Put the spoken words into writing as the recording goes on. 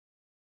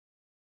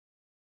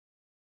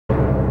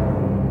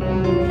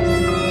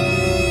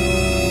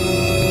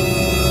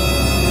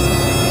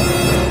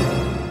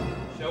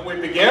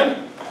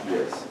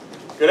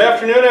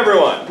afternoon,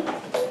 everyone.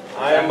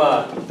 I am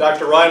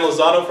Dr. Ryan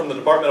Lozano from the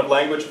Department of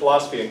Language,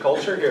 Philosophy, and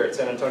Culture here at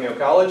San Antonio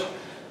College.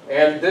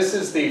 And this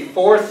is the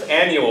 4th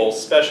annual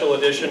special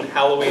edition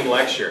Halloween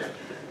lecture.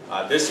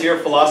 This year,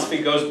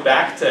 philosophy goes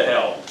back to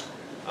hell.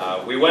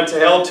 We went to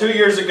hell 2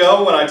 years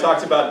ago when I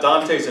talked about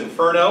Dante's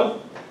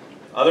Inferno.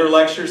 Other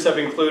lectures have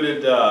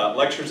included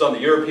lectures on the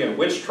European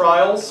witch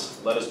trials,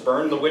 Let Us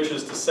Burn the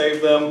Witches to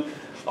Save Them.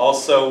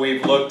 Also,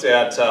 we've looked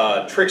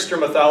at trickster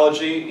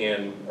mythology,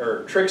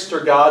 or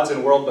trickster gods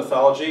in world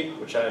mythology,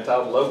 which I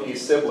entitled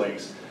Loki's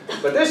Siblings.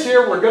 But this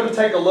year, we're going to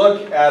take a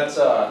look at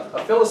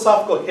a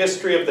philosophical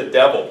history of the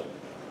devil.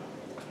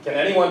 Can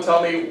anyone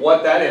tell me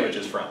what that image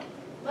is from?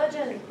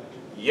 Legend.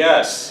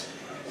 Yes.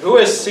 Who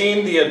has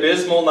seen the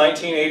abysmal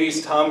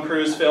 1980s Tom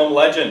Cruise film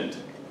Legend?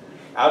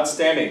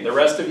 Outstanding. The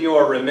rest of you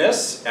are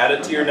remiss. Add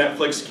it to your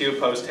Netflix queue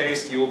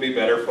post-haste. You will be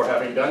better for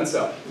having done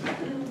so.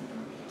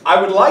 I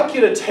would like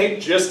you to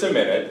take just a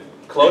minute,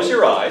 close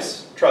your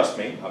eyes, trust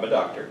me, I'm a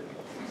doctor,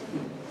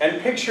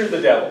 and picture the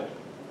devil.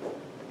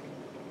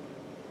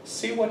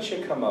 See what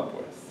you come up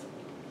with.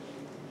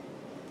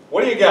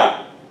 What do you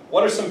got?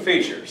 What are some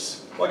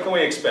features? What can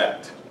we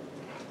expect?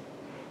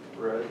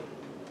 Right.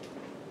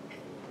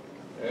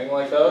 Anything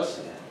like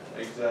those?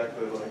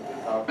 Exactly like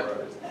the top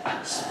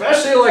right.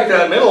 Especially like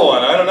that middle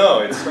one. I don't know.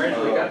 It's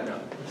strangely got no.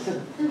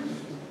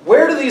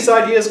 Where do these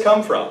ideas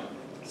come from?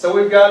 So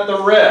we've got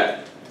the red.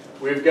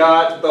 We've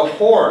got the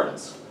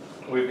horns.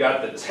 We've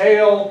got the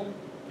tail,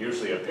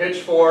 usually a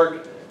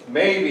pitchfork,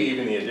 maybe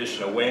even the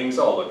addition of wings.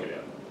 Oh, look at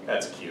him.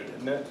 That's cute,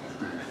 isn't it?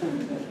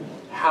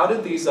 How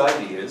did these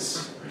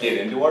ideas get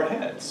into our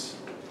heads?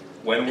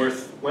 When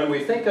we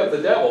think of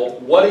the devil,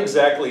 what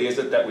exactly is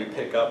it that we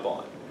pick up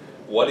on?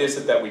 What is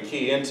it that we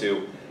key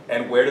into?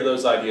 And where do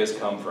those ideas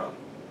come from?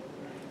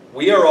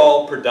 We are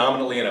all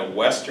predominantly in a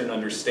Western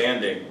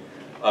understanding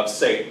of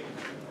Satan.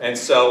 And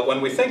so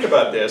when we think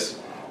about this,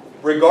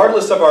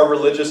 regardless of our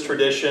religious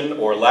tradition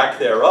or lack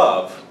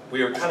thereof,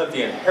 we are kind of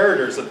the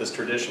inheritors of this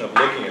tradition of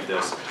looking at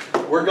this.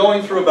 We're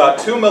going through about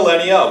 2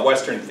 millennia of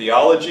Western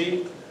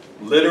theology,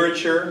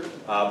 literature,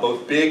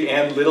 both big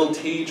and little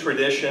t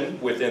tradition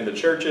within the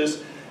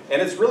churches,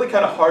 and it's really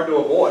kind of hard to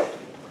avoid.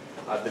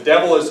 The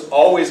devil is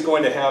always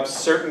going to have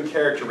certain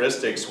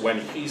characteristics when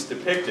he's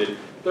depicted.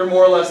 They're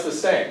more or less the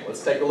same.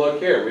 Let's take a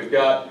look here. We've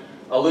got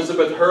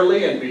Elizabeth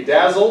Hurley in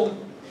Bedazzled.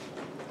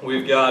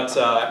 We've got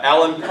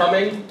Alan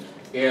Cumming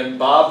in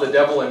Bob, the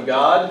Devil and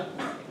God,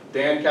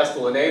 Dan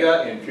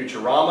Castellaneta in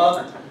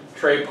Futurama,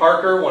 Trey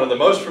Parker, one of the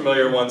most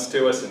familiar ones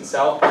to us in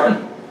South Park,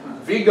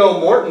 Viggo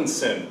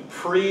Mortensen,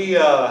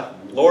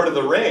 pre-Lord of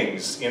the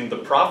Rings in The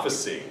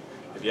Prophecy.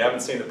 If you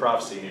haven't seen The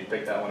Prophecy, you need to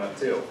pick that one up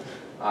too.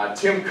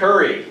 Tim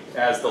Curry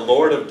as the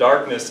Lord of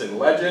Darkness in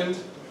Legend.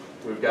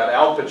 We've got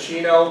Al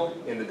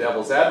Pacino in The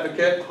Devil's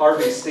Advocate,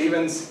 Harvey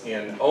Stevens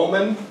in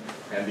Omen,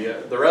 and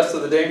the rest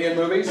of the Damien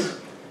movies.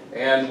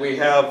 And we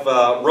have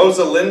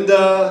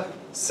Rosalinda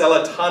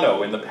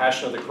Celentano in The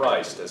Passion of the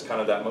Christ as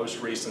kind of that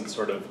most recent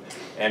sort of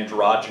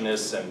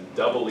androgynous and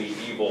doubly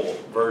evil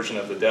version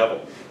of the devil.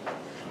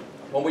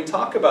 When we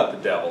talk about the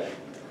devil,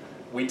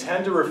 we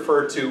tend to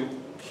refer to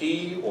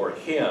he or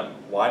him.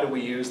 Why do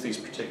we use these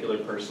particular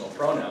personal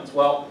pronouns?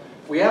 Well,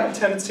 we have a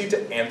tendency to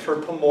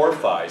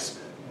anthropomorphize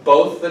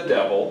both the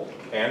devil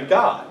and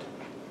God.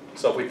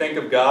 So if we think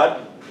of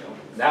God,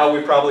 now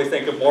we probably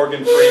think of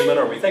Morgan Freeman,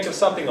 or we think of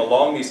something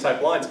along these type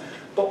of lines.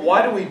 But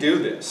why do we do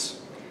this?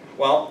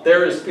 Well,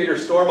 there is Peter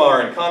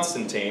Stormare and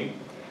Constantine.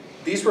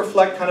 These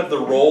reflect kind of the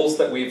roles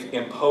that we've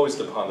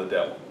imposed upon the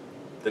devil.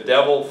 The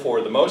devil,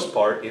 for the most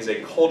part, is a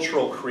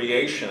cultural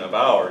creation of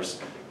ours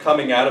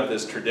coming out of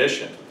this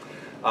tradition.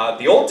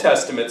 The Old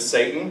Testament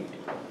Satan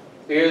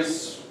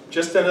is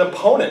just an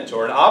opponent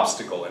or an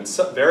obstacle, and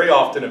very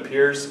often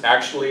appears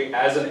actually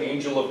as an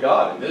angel of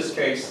God. In this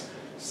case,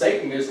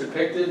 Satan is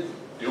depicted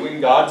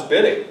doing God's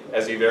bidding,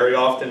 as he very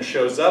often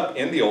shows up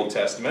in the Old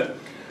Testament.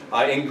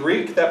 In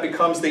Greek, that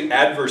becomes the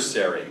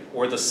adversary,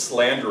 or the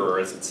slanderer,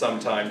 as it's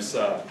sometimes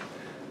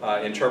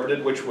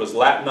interpreted, which was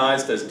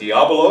Latinized as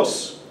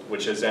diabolos,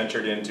 which has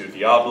entered into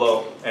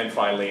diablo, and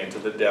finally into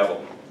the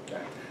devil.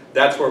 Okay.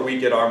 That's where we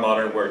get our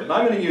modern word. And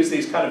I'm going to use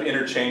these kind of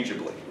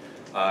interchangeably.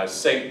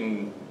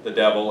 Satan, the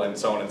devil, and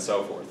so on and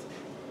so forth.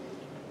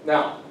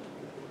 Now,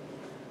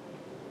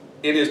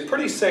 it is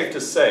pretty safe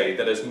to say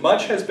that as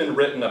much has been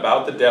written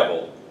about the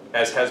devil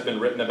as has been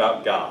written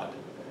about God,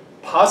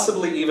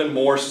 possibly even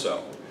more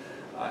so.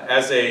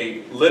 As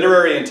a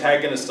literary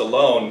antagonist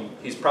alone,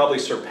 he's probably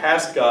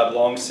surpassed God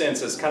long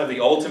since as kind of the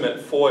ultimate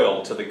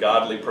foil to the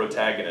godly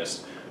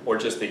protagonist, or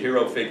just the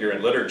hero figure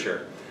in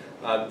literature.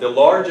 The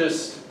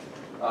largest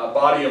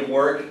body of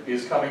work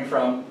is coming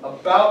from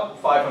about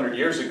 500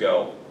 years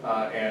ago,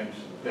 and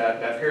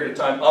that period of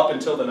time up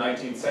until the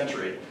 19th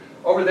century.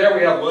 Over there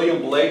we have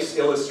William Blake's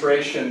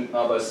illustration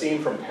of a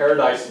scene from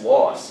Paradise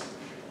Lost,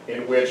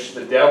 in which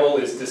the devil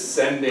is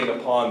descending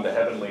upon the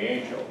heavenly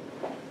angel.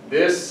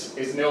 This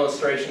is an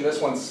illustration,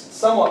 this one's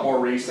somewhat more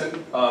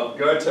recent, of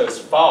Goethe's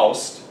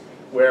Faust,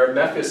 where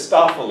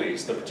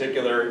Mephistopheles, the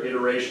particular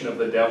iteration of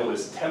the devil,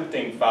 is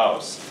tempting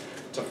Faust.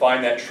 to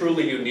find that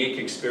truly unique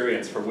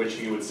experience for which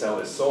he would sell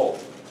his soul.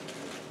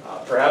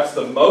 Perhaps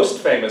the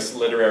most famous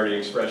literary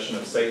expression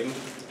of Satan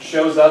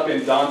shows up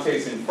in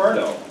Dante's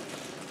Inferno,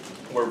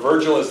 where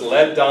Virgil has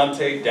led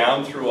Dante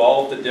down through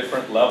all of the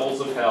different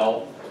levels of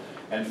hell,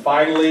 and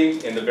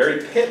finally, in the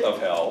very pit of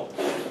hell,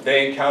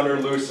 they encounter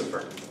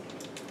Lucifer.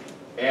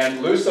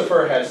 And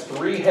Lucifer has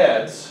 3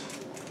 heads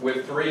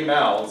with 3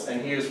 mouths,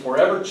 and he is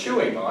forever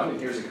chewing on, and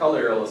here's a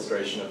color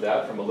illustration of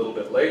that from a little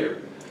bit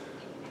later,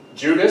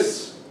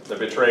 Judas, the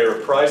betrayer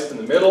of Christ in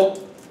the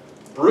middle,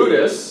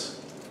 Brutus,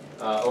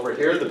 over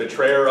here, the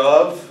betrayer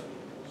of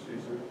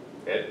Caesar.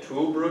 Et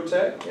tu,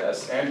 Brute,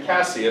 yes, and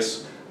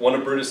Cassius, one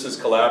of Brutus's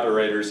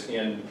collaborators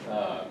in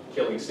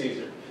killing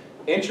Caesar.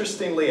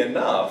 Interestingly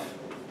enough,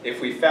 if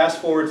we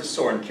fast forward to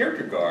Soren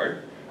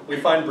Kierkegaard, we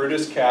find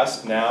Brutus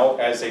cast now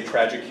as a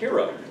tragic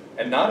hero,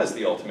 and not as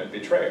the ultimate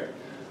betrayer.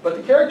 But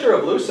the character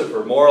of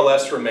Lucifer more or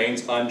less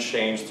remains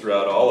unchanged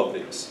throughout all of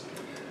these.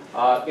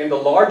 In the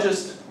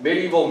largest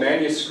medieval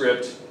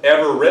manuscript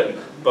ever written,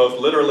 both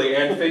literally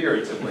and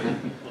figuratively,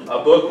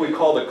 a book we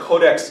call the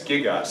Codex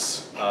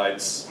Gigas.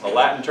 It's a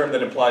Latin term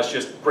that implies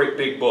just great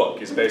big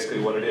book, is basically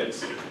what it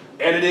is.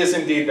 And it is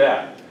indeed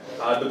that.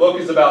 The book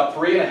is about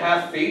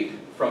 3.5 feet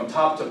from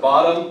top to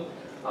bottom.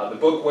 The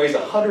book weighs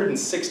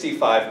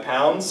 165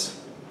 pounds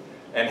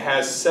and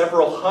has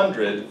several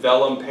hundred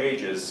vellum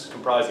pages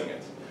comprising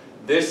it.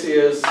 This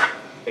is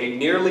a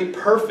nearly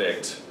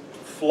perfect,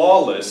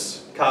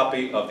 flawless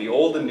copy of the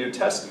Old and New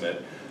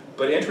Testament,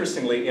 but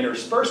interestingly,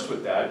 interspersed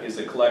with that is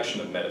a collection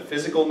of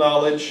metaphysical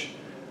knowledge,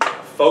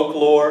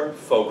 folklore,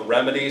 folk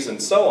remedies,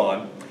 and so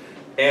on.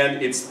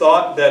 And it's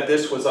thought that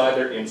this was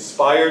either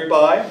inspired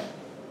by,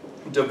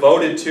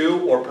 devoted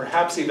to, or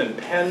perhaps even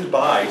penned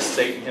by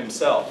Satan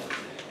himself.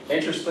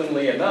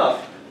 Interestingly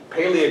enough,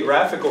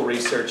 paleographical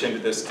research into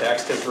this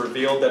text has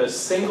revealed that a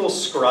single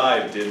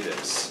scribe did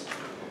this.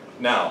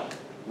 Now,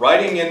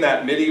 writing in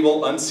that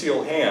medieval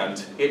unsealed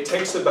hand, it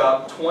takes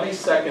about 20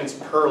 seconds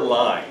per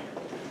line.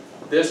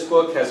 This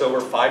book has over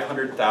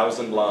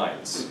 500,000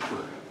 lines.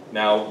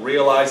 Now,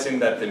 realizing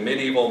that the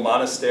medieval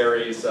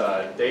monasteries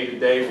day to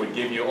day would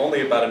give you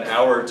only about an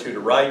hour or 2 to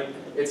write,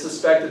 it's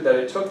suspected that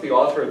it took the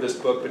author of this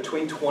book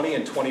between 20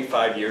 and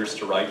 25 years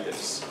to write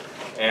this.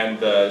 And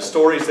the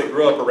stories that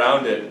grew up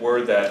around it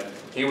were that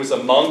he was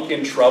a monk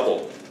in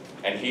trouble,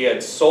 and he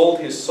had sold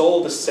his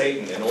soul to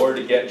Satan in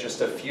order to get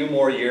just a few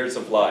more years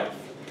of life.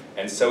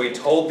 And so he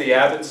told the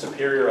abbot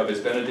superior of his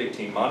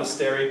Benedictine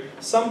monastery,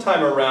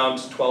 sometime around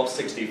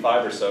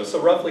 1265 or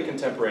so roughly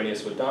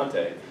contemporaneous with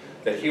Dante,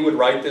 that he would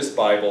write this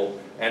Bible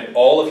and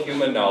all of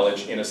human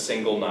knowledge in a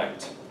single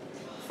night.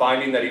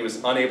 Finding that he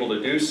was unable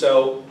to do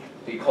so,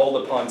 he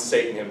called upon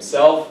Satan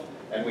himself,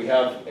 and we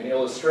have an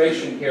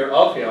illustration here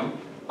of him,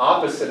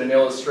 opposite an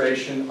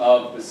illustration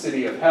of the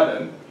city of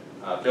heaven,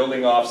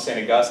 building off St.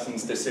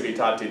 Augustine's De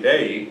Civitate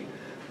Dei,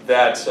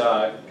 that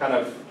kind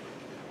of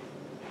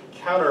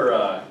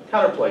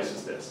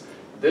counterplaces this.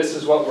 This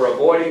is what we're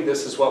avoiding,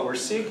 this is what we're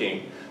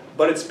seeking,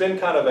 but it's been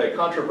kind of a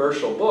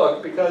controversial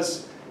book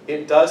because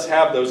it does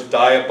have those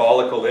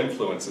diabolical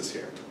influences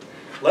here.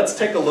 Let's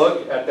take a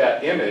look at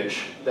that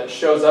image that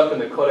shows up in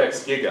the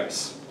Codex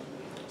Gigas.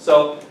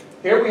 So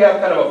here we have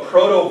kind of a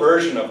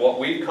proto-version of what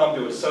we've come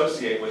to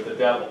associate with the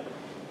devil.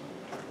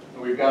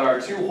 We've got our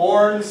 2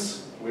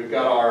 horns, we've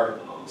got our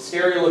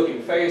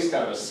scary-looking face,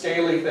 kind of a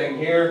scaly thing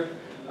here.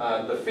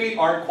 The feet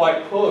aren't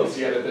quite hooves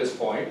yet at this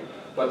point,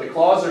 but the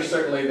claws are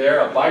certainly there,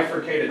 a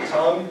bifurcated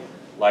tongue,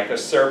 like a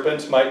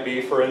serpent might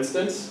be, for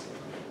instance.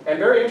 And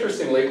very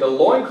interestingly, the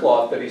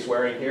loincloth that he's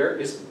wearing here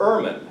is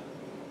ermine.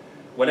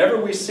 Whenever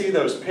we see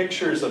those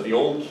pictures of the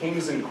old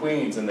kings and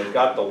queens and they've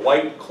got the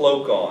white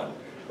cloak on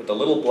with the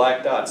little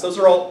black dots, those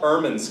are all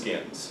ermine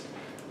skins,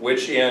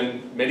 which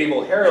in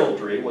medieval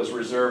heraldry was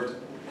reserved,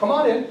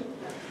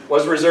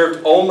 was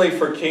reserved only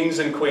for kings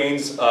and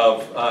queens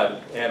of,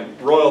 and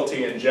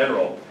royalty in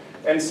general.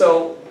 And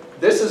so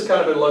this has kind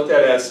of been looked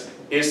at as,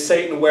 is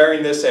Satan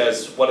wearing this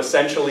as what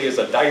essentially is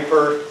a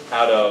diaper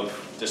out of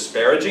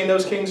disparaging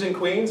those kings and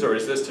queens, or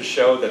is this to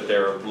show that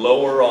they're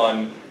lower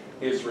on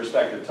his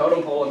respective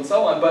totem pole and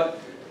so on? But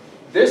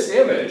this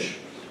image,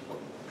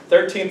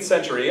 13th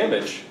century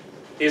image,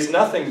 is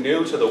nothing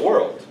new to the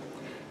world.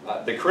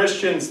 The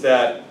Christians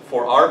that,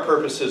 for our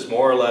purposes,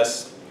 more or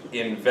less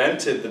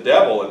invented the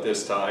devil at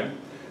this time,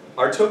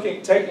 are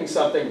taking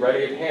something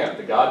ready at hand,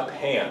 the god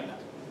Pan.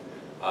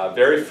 A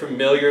very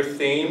familiar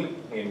theme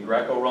in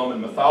Greco-Roman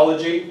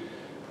mythology.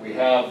 We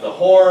have the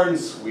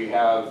horns, we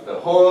have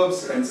the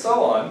hooves, and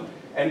so on,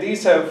 and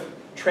these have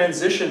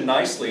transitioned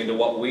nicely into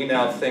what we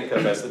now think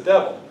of as the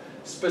devil.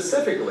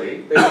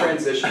 Specifically, they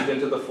transitioned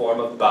into the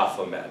form of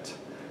Baphomet,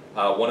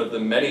 one of the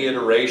many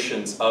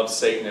iterations of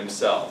Satan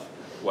himself,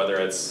 whether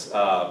it's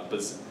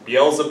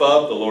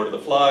Beelzebub, the Lord of the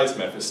Flies,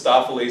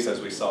 Mephistopheles, as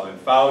we saw in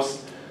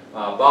Faust,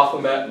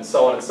 Baphomet, and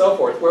so on and so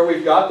forth, where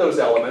we've got those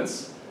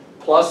elements,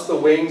 plus the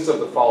wings of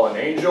the fallen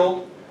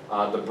angel,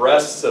 the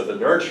breasts of the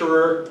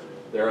nurturer.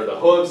 There are the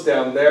hooves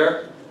down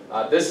there.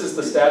 This is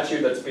the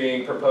statue that's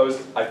being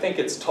proposed. I think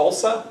it's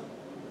Tulsa.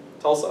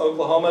 Tulsa,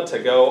 Oklahoma, to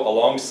go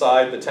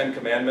alongside the Ten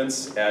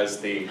Commandments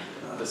as the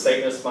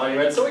Satanist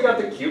monument. So we got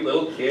the cute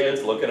little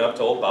kids looking up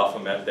to old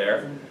Baphomet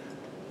there.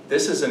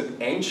 This is an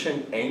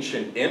ancient,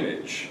 ancient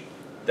image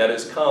that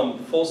has come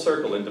full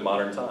circle into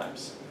modern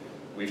times.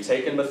 We've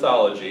taken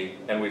mythology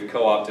and we've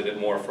co-opted it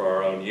more for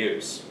our own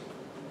use.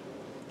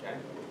 Okay?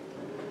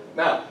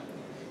 Now,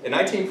 in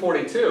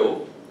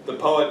 1942, the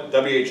poet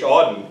W.H.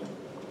 Auden,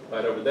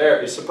 right over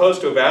there, is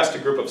supposed to have asked a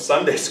group of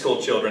Sunday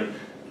school children,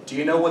 "Do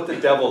you know what the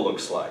devil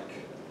looks like?"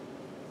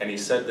 And he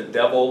said, "The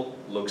devil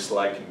looks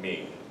like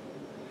me."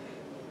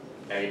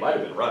 And he might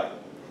have been right.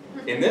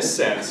 In this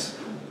sense,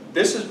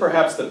 this is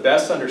perhaps the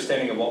best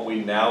understanding of what we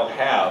now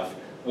have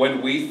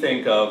when we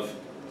think of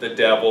the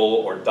devil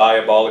or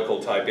diabolical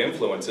type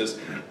influences.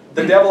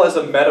 The devil as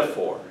a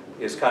metaphor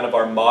is kind of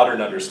our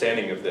modern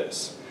understanding of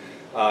this.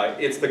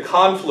 It's the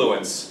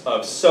confluence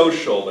of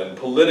social and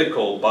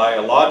political,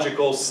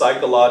 biological,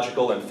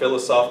 psychological, and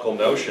philosophical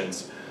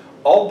notions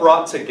all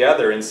brought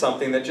together in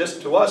something that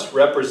just to us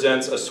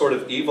represents a sort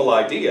of evil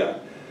idea,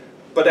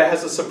 but it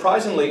has a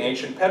surprisingly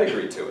ancient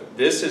pedigree to it.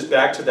 This is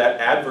back to that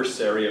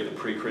adversary of the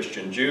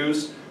pre-Christian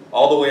Jews,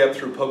 all the way up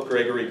through Pope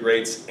Gregory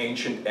Great's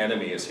ancient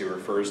enemy, as he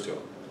refers to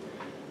him.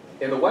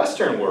 In the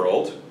Western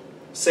world,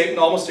 Satan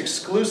almost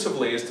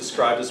exclusively is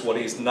described as what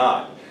he's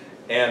not,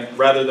 and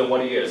rather than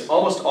what he is,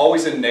 almost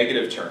always in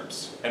negative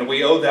terms. And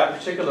we owe that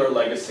particular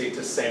legacy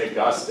to St.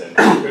 Augustine,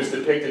 who's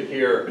depicted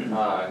here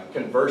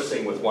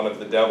conversing with one of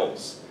the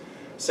devils.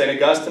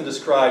 St. Augustine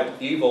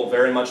described evil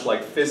very much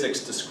like physics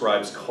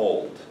describes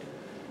cold.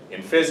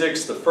 In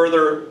physics, the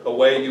further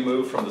away you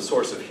move from the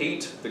source of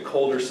heat, the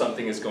colder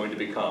something is going to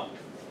become.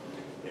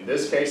 In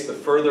this case, the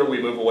further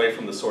we move away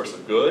from the source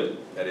of good,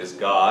 that is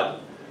God,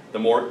 the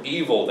more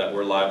evil that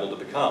we're liable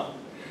to become.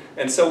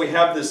 And so we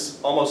have this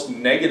almost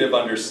negative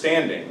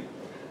understanding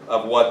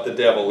of what the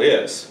devil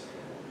is.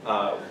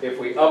 If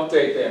we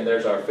update, and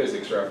there's our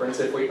physics reference,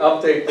 if we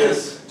update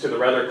this to the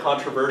rather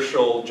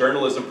controversial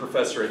journalism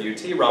professor at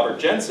UT, Robert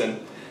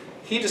Jensen,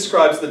 he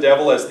describes the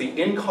devil as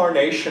the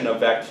incarnation of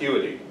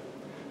vacuity.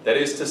 That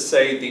is to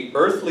say, the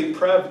earthly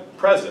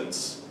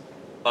presence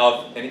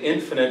of an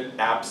infinite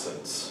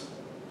absence.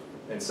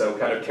 And so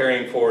kind of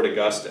carrying forward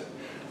Augustine.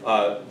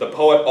 The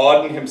poet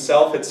Auden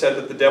himself had said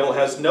that the devil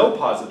has no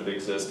positive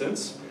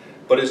existence,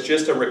 but is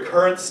just a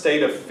recurrent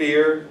state of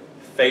fear,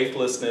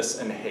 faithlessness,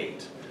 and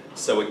hate.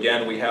 So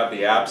again, we have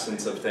the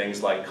absence of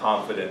things like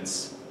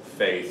confidence,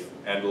 faith,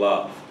 and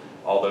love.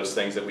 All those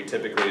things that we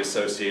typically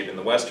associate in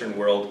the Western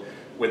world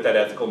with that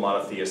ethical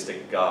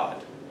monotheistic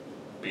God,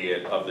 be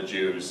it of the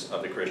Jews,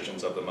 of the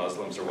Christians, of the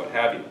Muslims, or what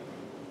have you.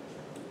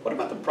 What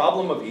about the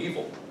problem of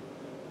evil?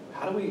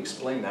 How do we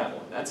explain that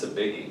one? That's a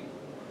biggie.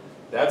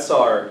 That's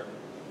our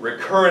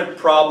recurrent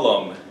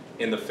problem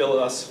in the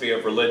philosophy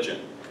of religion.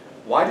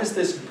 Why does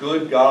this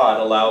good God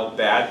allow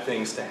bad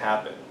things to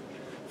happen?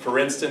 For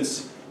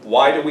instance,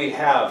 why do we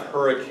have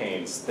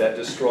hurricanes that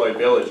destroy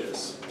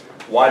villages?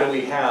 Why do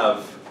we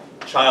have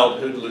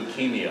childhood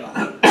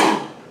leukemia?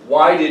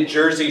 Why did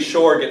Jersey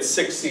Shore get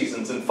 6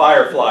 seasons and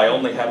Firefly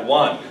only had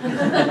 1?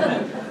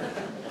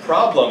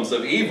 Problems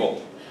of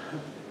evil.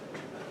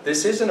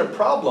 This isn't a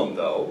problem,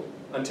 though,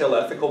 until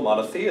ethical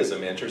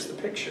monotheism enters the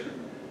picture.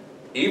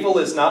 Evil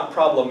is not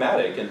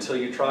problematic until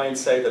you try and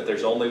say that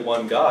there's only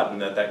one God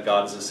and that that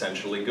God is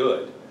essentially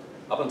good.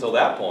 Up until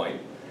that point,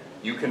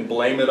 you can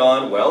blame it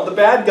on, well, the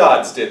bad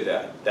gods did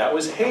that. That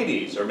was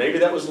Hades, or maybe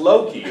that was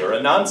Loki or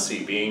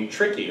Anansi being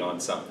tricky on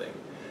something.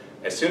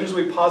 As soon as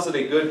we posit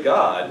a good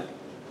God,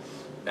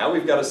 now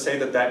we've got to say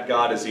that that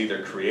God has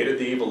either created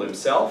the evil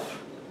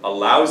himself,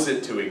 allows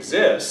it to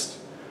exist,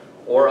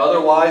 or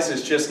otherwise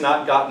has just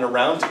not gotten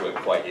around to it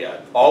quite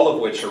yet, all of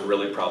which are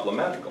really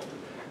problematical.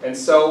 And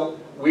so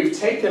we've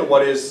taken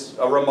what is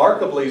a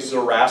remarkably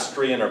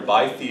Zoroastrian or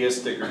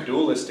bitheistic or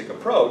dualistic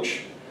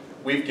approach,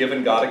 we've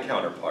given God a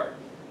counterpart.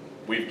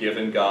 We've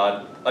given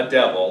God a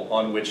devil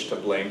on which to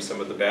blame some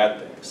of the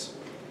bad things.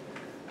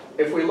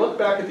 If we look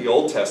back at the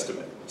Old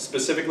Testament,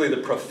 specifically the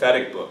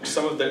prophetic books,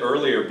 some of the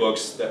earlier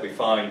books that we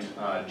find,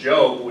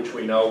 Job, which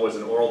we know was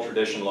an oral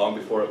tradition long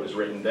before it was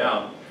written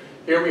down.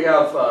 Here we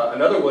have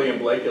another William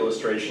Blake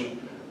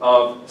illustration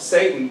of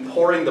Satan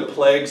pouring the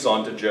plagues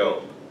onto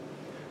Job.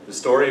 The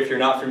story, if you're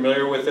not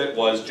familiar with it,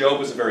 was Job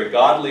was a very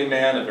godly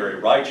man, a very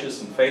righteous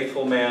and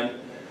faithful man,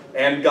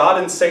 and God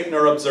and Satan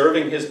are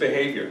observing his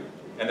behavior,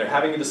 and they're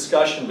having a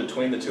discussion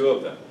between the two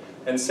of them.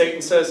 And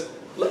Satan says,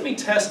 let me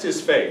test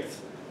his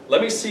faith.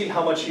 Let me see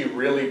how much he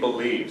really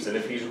believes, and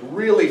if he's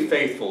really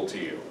faithful to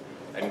you.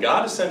 And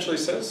God essentially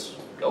says,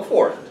 go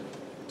for it.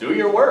 Do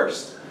your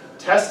worst.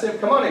 Test him.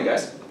 Come on in,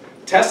 guys.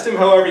 Test him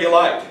however you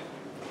like.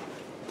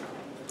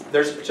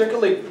 There's a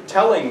particularly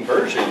telling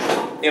version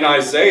in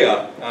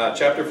Isaiah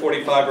chapter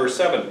 45, verse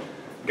 7.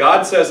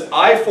 God says,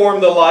 I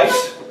form the light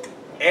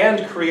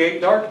and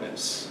create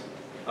darkness.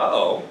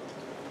 Uh-oh.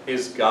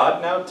 Is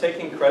God now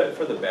taking credit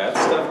for the bad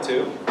stuff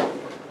too?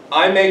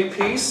 I make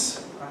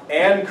peace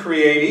and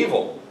create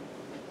evil.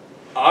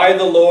 I,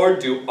 the Lord,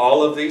 do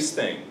all of these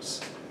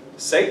things.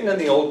 Satan in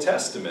the Old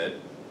Testament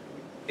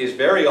is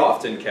very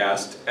often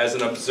cast as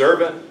an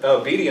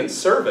obedient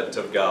servant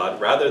of God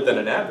rather than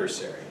an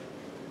adversary.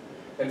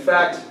 In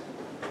fact,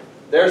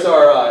 there's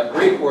our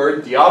Greek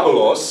word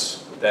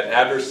diabolos, that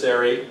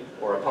adversary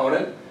or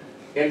opponent.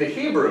 In the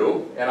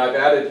Hebrew, and I've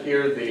added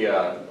here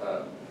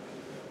the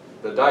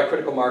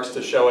diacritical marks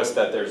to show us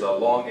that there's a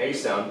long A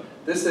sound,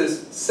 this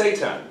is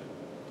Satan.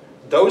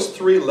 Those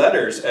three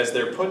letters, as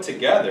they're put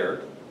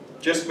together,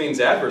 just means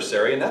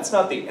adversary, and that's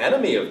not the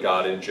enemy of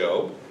God in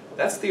Job.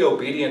 That's the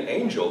obedient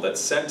angel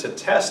that's sent to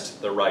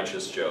test the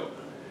righteous Job.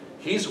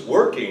 He's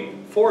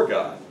working for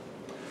God.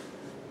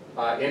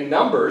 In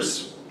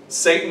Numbers,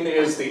 Satan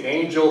is the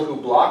angel who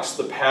blocks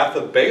the path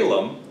of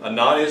Balaam, a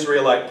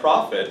non-Israelite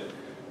prophet,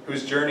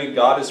 whose journey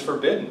God has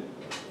forbidden.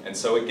 And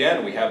so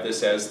again, we have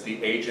this as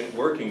the agent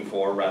working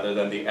for rather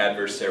than the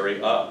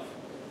adversary of.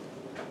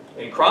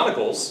 In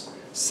Chronicles,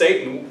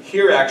 Satan,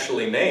 here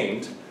actually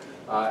named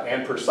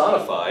and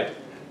personified,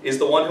 is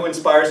the one who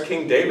inspires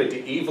King David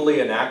to evilly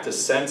enact a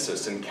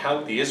census and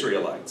count the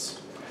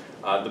Israelites.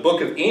 The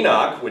book of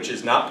Enoch, which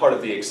is not part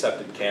of the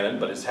accepted canon,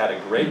 but has had a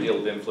great deal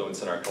of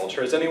influence in our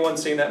culture. Has anyone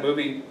seen that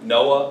movie,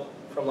 Noah,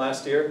 from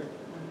last year?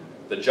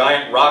 The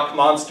giant rock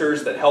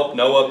monsters that help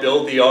Noah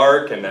build the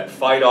ark and that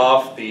fight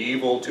off the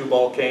evil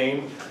Tubal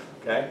Cain.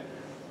 Okay?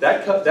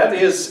 That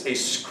is a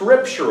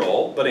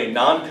scriptural, but a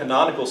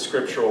non-canonical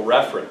scriptural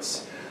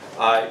reference.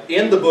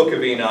 In the book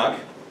of Enoch,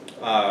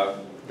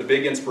 the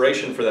big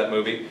inspiration for that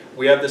movie,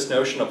 we have this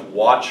notion of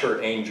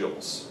watcher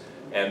angels.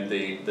 And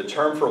the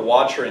term for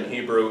watcher in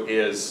Hebrew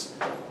is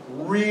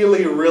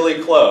really,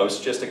 really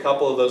close, just a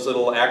couple of those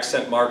little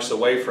accent marks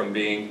away from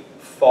being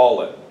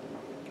fallen.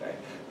 Okay?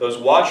 Those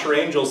watcher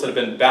angels that have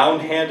been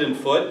bound hand and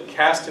foot,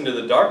 cast into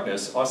the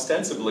darkness,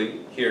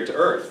 ostensibly here to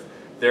earth.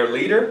 Their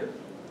leader,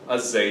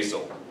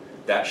 Azazel.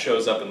 That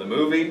shows up in the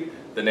movie.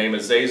 The name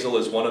Azazel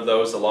is one of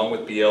those, along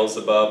with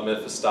Beelzebub,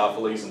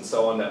 Mephistopheles, and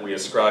so on, that we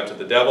ascribe to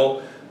the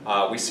devil.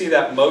 We see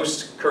that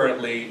most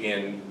currently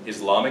in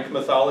Islamic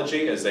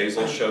mythology.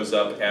 Azazel shows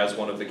up as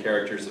one of the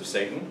characters of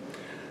Satan.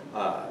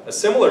 A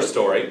similar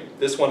story,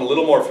 this one a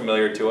little more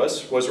familiar to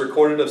us, was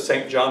recorded of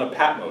St. John of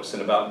Patmos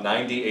in about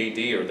 90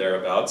 AD or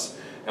thereabouts.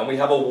 And we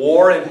have a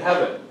war in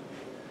heaven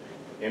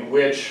in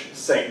which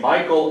St.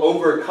 Michael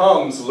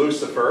overcomes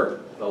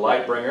Lucifer, the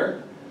light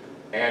bringer,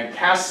 and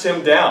casts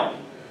him down.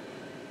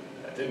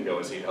 That didn't go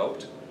as he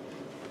hoped.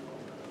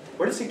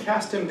 Where does he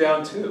cast him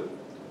down to?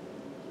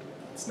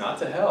 It's not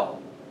to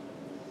hell.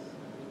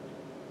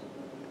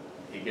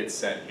 He gets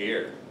sent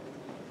here.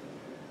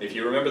 If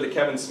you remember the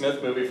Kevin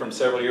Smith movie from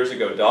several years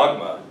ago,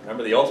 Dogma,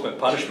 remember the ultimate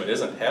punishment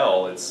isn't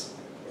hell, it's,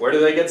 where do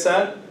they get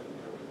sent?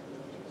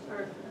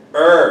 Earth.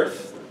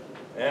 Earth.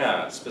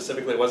 Yeah,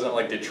 specifically, wasn't it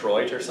like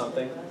Detroit or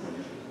something?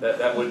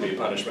 That would be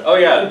punishment. Oh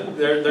yeah,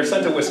 they're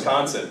sent to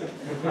Wisconsin.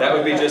 That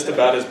would be just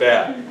about as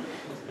bad.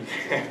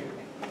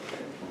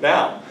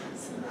 Now,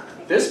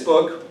 this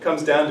book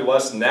comes down to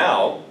us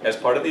now as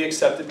part of the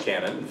accepted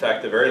canon. In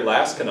fact, the very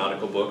last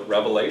canonical book,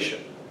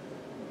 Revelation.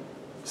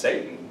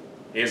 Satan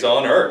is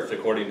on earth,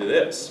 according to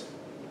this.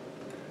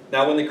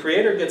 Now, when the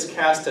Creator gets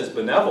cast as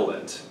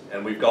benevolent,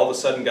 and we've all of a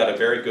sudden got a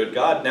very good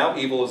God, now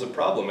evil is a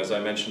problem, as I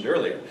mentioned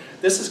earlier.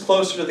 This is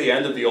closer to the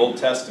end of the Old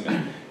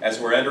Testament, as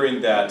we're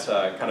entering that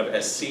kind of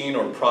Essene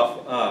or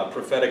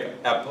prophetic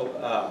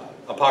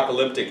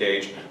apocalyptic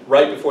age,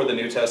 right before the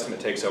New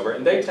Testament takes over,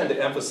 and they tend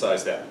to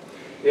emphasize that.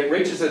 It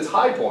reaches its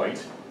high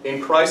point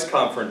in Christ's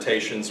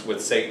confrontations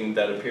with Satan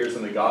that appears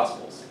in the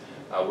Gospels,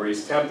 where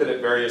he's tempted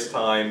at various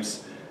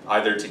times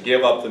either to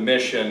give up the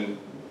mission,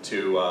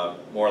 to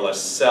more or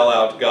less sell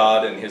out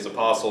God and his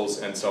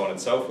apostles, and so on and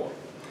so forth.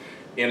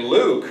 In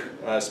Luke,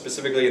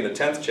 specifically in the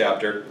 10th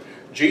chapter,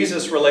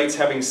 Jesus relates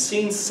having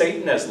seen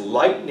Satan as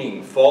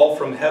lightning fall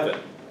from heaven.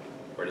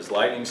 Where does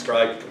lightning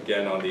strike?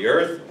 Again on the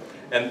earth,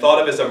 and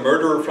thought of as a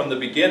murderer from the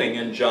beginning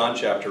in John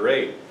chapter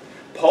 8.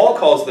 Paul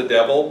calls the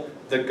devil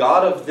the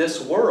god of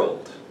this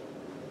world,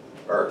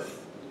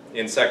 earth,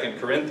 in 2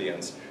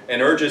 Corinthians,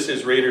 and urges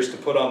his readers to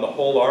put on the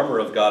whole armor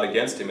of God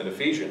against him in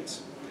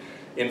Ephesians.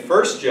 In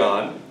 1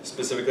 John,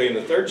 specifically in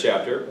the 3rd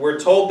chapter, we're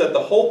told that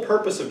the whole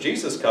purpose of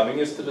Jesus' coming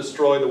is to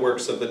destroy the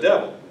works of the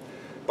devil.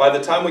 By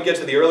the time we get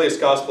to the earliest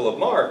Gospel of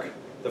Mark,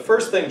 the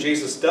first thing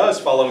Jesus does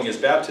following his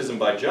baptism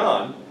by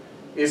John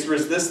is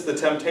resist the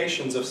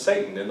temptations of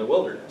Satan in the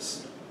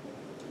wilderness.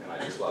 And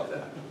I just love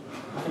that.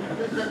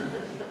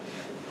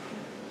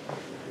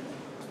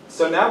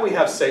 So now we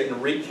have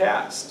Satan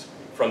recast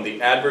from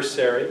the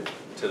adversary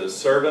to the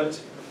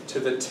servant to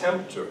the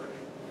tempter.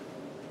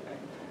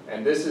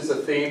 And this is a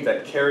theme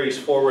that carries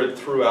forward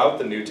throughout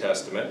the New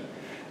Testament,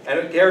 and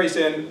it carries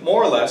in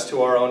more or less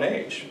to our own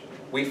age.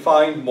 We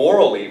find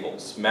moral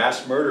evils,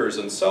 mass murders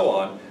and so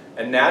on,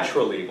 and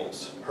natural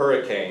evils,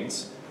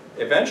 hurricanes.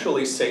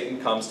 Eventually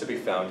Satan comes to be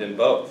found in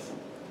both.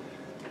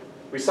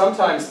 We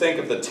sometimes think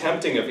of the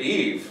tempting of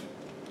Eve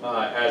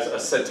as a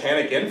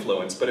satanic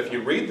influence, but if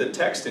you read the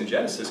text in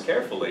Genesis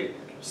carefully,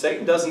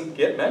 Satan doesn't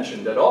get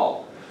mentioned at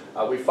all.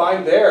 We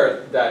find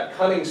there that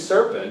cunning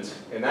serpent,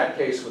 in that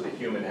case with a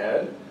human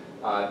head.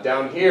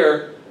 Down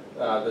here,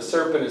 The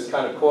serpent is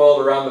kind of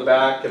coiled around the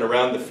back and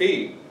around the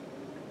feet,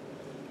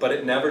 but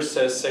it never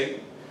says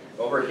Satan.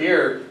 Over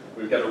here,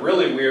 we've got a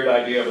really weird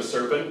idea of a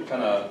serpent,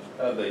 kind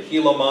of the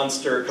Gila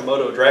monster,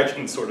 Komodo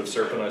dragon sort of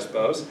serpent, I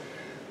suppose.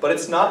 But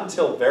it's not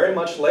until very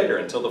much later,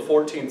 until the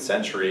 14th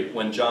century,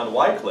 when John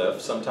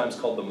Wycliffe, sometimes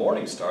called the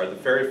Morning Star, the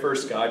very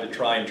first guy to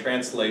try and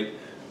translate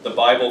the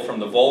Bible from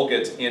the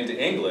Vulgate into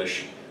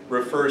English,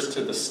 refers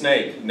to the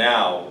snake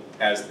now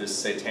as this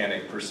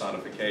satanic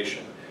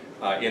personification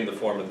in the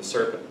form of the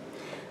serpent.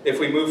 If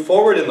we move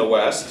forward in the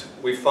West,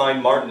 we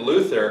find Martin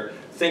Luther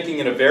thinking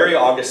in a very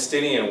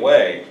Augustinian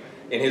way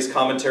in his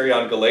commentary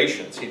on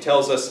Galatians. He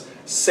tells us,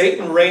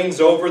 Satan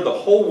reigns over the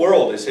whole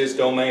world as his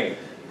domain,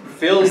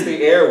 fills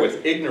the air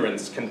with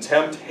ignorance,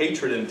 contempt,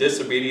 hatred, and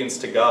disobedience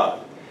to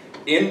God.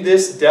 In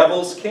this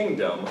devil's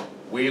kingdom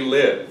we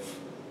live.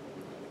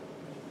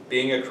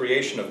 Being a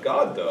creation of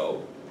God,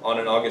 though, on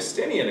an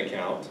Augustinian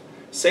account,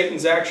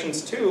 Satan's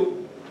actions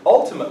too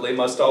ultimately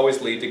must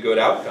always lead to good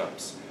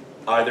outcomes,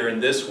 either in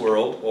this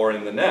world or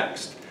in the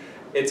next.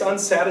 It's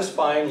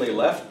unsatisfyingly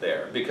left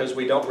there because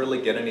we don't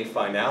really get any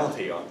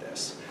finality on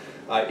this.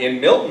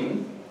 In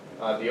Milton,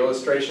 the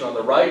illustration on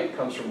the right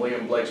comes from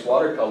William Blake's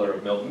watercolor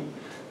of Milton.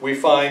 We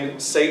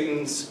find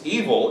Satan's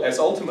evil as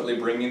ultimately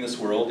bringing this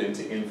world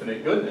into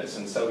infinite goodness.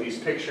 And so he's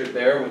pictured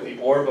there with the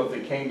orb of the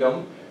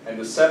kingdom and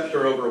the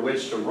scepter over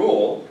which to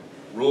rule.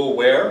 Rule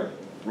where?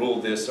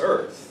 Rule this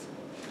earth.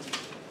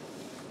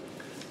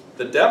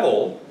 The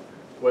devil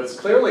was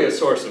clearly a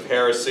source of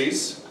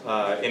heresies,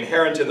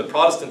 inherent in the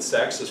Protestant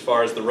sects as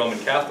far as the Roman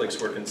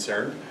Catholics were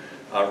concerned,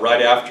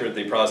 right after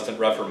the Protestant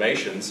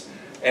Reformations,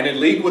 and in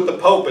league with the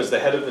Pope as the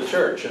head of the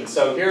church. And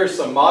so here's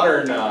some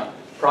modern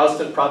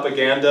Protestant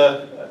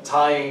propaganda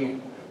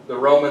tying the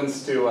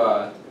Romans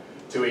to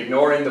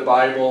ignoring the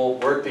Bible,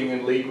 working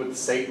in league with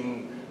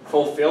Satan,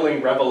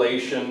 fulfilling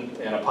Revelation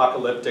and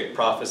apocalyptic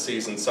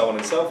prophecies, and so on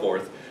and so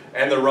forth.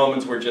 And the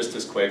Romans were just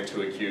as quick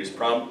to accuse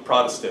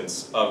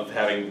Protestants of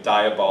having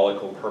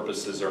diabolical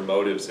purposes or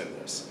motives in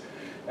this.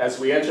 As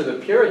we enter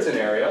the Puritan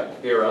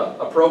era,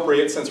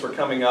 appropriate since we're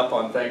coming up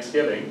on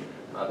Thanksgiving,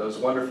 those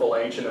wonderful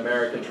ancient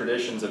American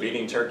traditions of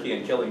eating turkey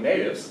and killing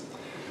natives,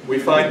 we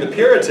find the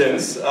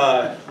Puritans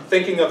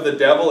thinking of the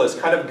devil as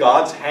kind of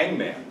God's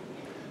hangman.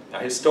 Now,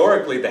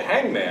 historically, the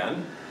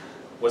hangman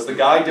was the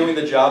guy doing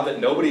the job that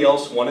nobody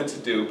else wanted to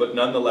do, but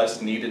nonetheless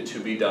needed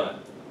to be done.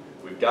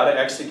 We've got to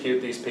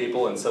execute these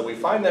people, and so we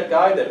find that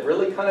guy that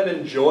really kind of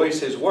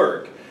enjoys his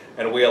work,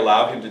 and we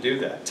allow him to do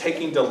that,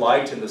 taking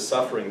delight in the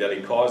suffering that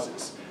he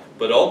causes,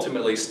 but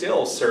ultimately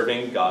still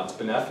serving God's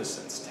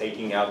beneficence,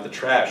 taking out the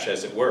trash,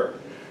 as it were.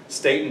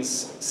 Satan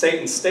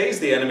stays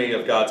the enemy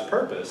of God's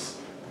purpose,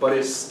 but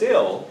is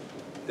still,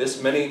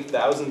 this many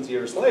thousands of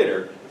years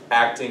later,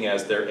 acting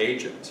as their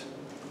agent.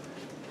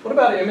 What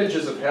about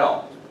images of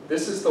hell?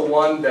 This is the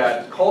one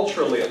that,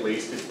 culturally at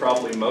least, is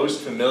probably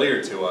most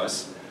familiar to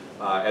us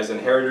as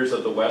inheritors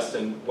of the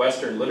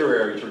Western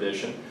literary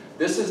tradition.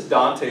 This is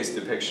Dante's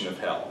depiction of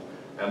hell.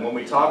 And when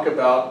we talk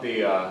about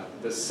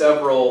the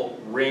several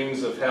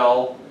rings of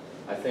hell,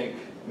 I think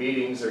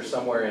meetings are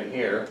somewhere in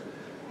here.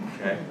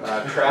 Okay.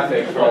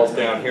 Traffic falls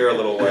down here a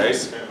little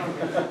ways.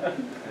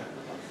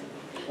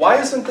 Why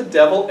isn't the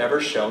devil ever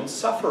shown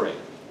suffering?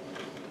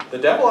 The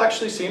devil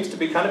actually seems to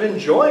be kind of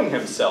enjoying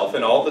himself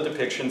in all the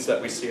depictions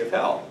that we see of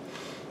hell.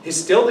 He's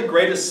still the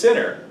greatest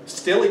sinner,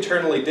 still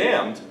eternally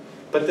damned,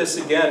 but this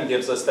again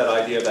gives us that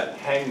idea of that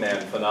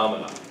hangman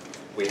phenomenon.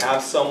 We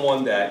have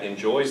someone that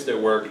enjoys their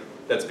work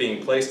that's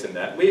being placed in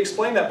that. We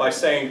explain that by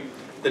saying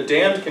the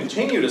damned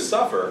continue to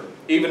suffer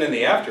even in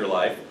the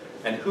afterlife,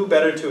 and who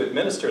better to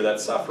administer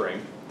that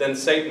suffering than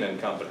Satan and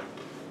company?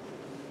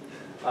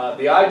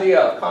 The idea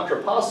of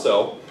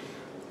contrapasso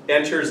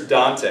enters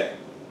Dante,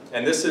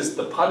 and this is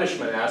the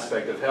punishment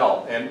aspect of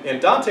hell. And in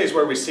Dante is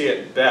where we see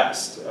it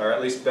best, or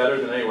at least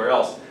better than anywhere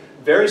else.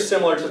 Very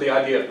similar to the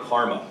idea of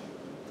karma.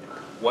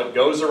 What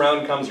goes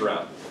around comes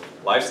around.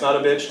 Life's not a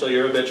bitch till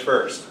you're a bitch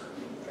first.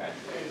 Okay.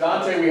 In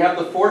Dante we have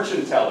the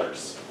fortune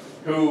tellers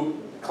who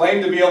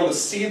claim to be able to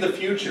see the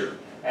future,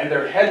 and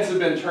their heads have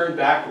been turned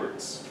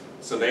backwards.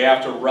 So they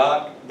have to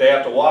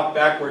walk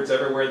backwards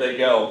everywhere they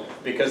go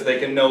because they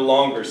can no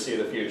longer see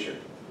the future.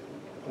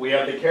 We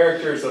have the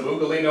characters of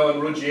Ugolino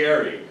and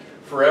Ruggieri,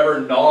 forever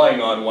gnawing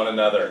on one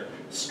another,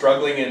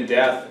 struggling in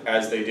death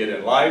as they did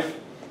in life.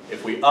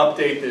 If we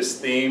update this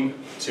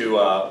theme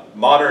to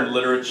modern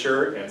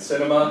literature and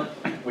cinema,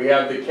 we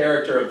have the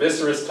character of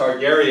Viserys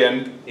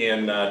Targaryen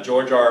in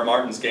George R.R.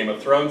 Martin's Game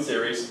of Thrones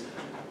series,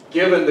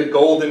 given the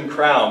golden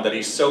crown that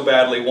he so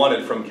badly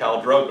wanted from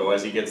Khal Drogo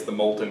as he gets the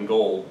molten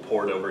gold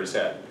poured over his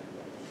head.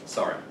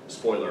 Sorry,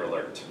 spoiler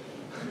alert.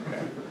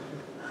 Okay.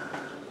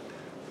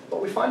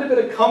 But we find a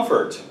bit of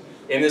comfort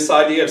in this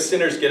idea of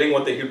sinners getting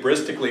what they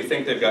hubristically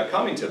think they've got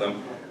coming to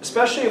them,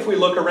 especially if we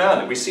look around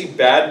and we see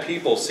bad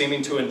people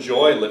seeming to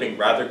enjoy living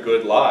rather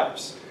good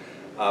lives.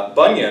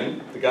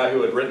 Bunyan, the guy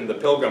who had written The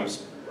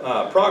Pilgrim's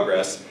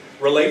Progress,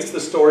 relates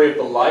the story of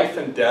the life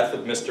and death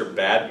of Mr.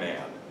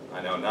 Badman.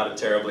 I know, not a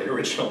terribly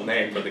original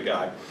name for the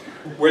guy.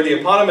 Where the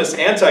eponymous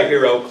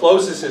anti-hero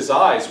closes his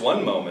eyes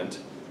one moment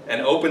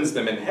and opens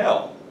them in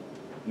hell,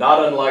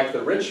 not unlike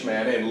the rich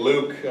man in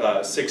Luke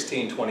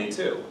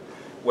 16:22,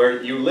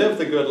 where you live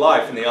the good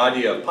life and the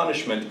idea of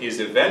punishment is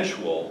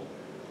eventual,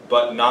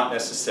 but not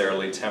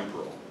necessarily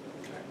temporal.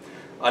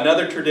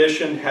 Another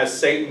tradition has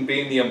Satan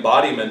being the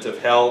embodiment of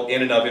hell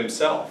in and of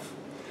himself.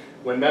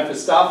 When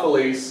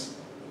Mephistopheles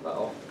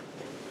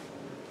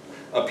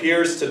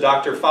appears to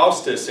Dr.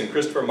 Faustus in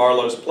Christopher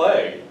Marlowe's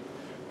play,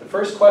 the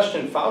first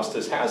question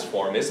Faustus has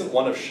for him isn't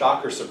one of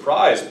shock or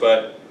surprise,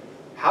 but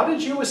how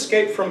did you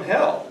escape from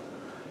hell?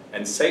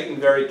 And Satan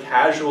very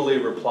casually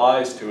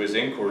replies to his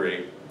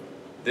inquiry,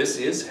 this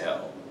is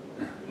hell,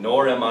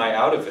 nor am I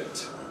out of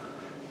it.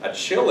 A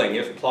chilling,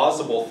 if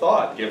plausible,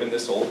 thought given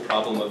this old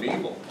problem of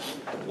evil.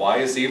 Why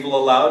is evil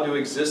allowed to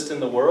exist in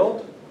the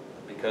world?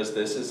 Because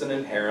this is an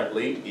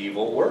inherently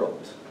evil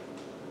world.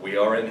 We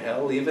are in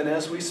hell even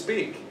as we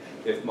speak,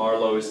 if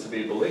Marlowe is to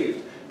be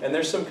believed. And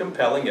there's some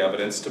compelling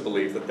evidence to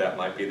believe that that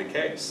might be the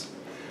case.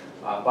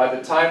 By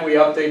the time we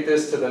update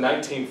this to the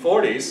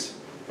 1940s,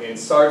 in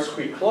Sartre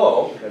qui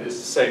clos, that is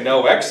to say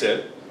no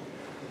exit,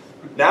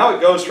 now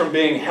it goes from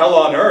being hell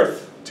on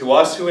earth to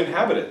us who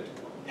inhabit it.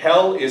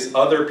 Hell is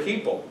other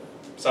people,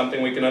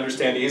 something we can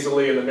understand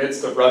easily in the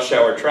midst of rush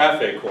hour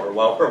traffic or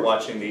while we're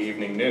watching the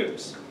evening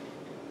news.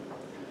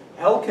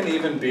 Hell can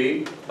even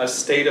be a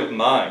state of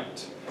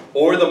mind,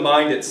 or the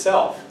mind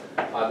itself.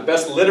 The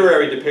best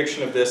literary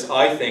depiction of this,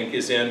 I think,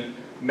 is in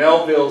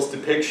Melville's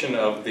depiction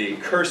of the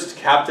cursed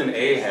Captain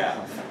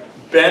Ahab,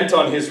 bent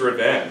on his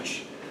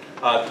revenge.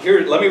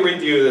 Here, let me read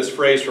to you this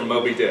phrase from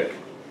Moby Dick.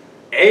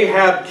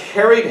 Ahab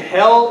carried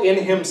hell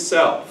in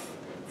himself,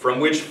 from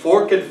which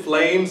forked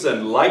flames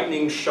and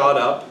lightning shot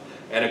up,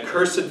 and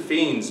accursed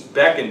fiends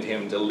beckoned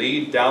him to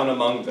lead down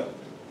among them.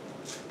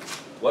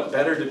 What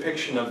better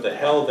depiction of the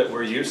hell that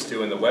we're used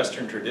to in the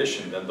Western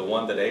tradition than the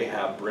one that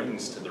Ahab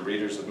brings to the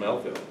readers of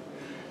Melville?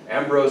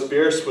 Ambrose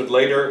Bierce would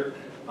later,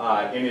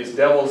 in his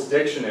Devil's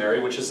Dictionary,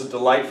 which is a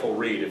delightful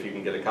read if you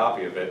can get a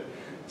copy of it,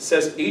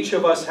 says each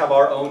of us have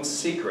our own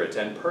secret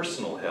and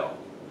personal hell.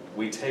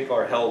 We take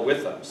our hell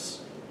with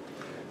us.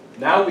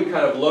 Now we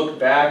kind of look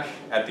back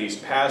at these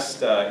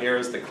past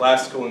eras, the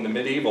classical and the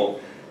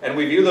medieval, and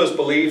we view those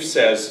beliefs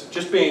as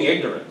just being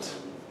ignorant.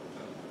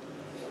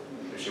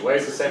 If she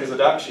weighs the same as a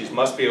duck, she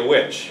must be a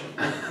witch.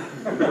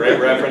 Great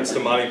reference to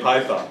Monty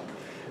Python.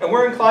 And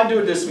we're inclined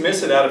to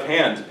dismiss it out of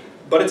hand,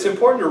 but it's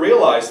important to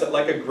realize that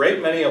like a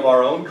great many of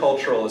our own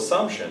cultural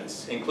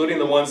assumptions, including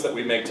the ones that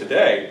we make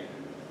today,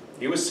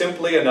 he was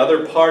simply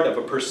another part of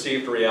a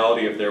perceived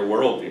reality of their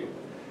worldview.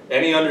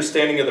 Any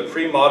understanding of the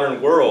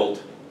pre-modern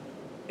world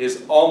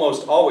is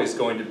almost always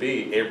going to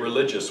be a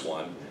religious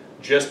one,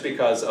 just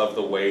because of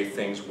the way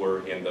things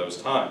were in those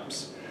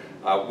times.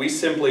 We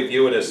simply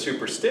view it as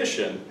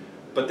superstition,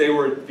 but they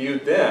were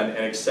viewed then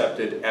and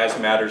accepted as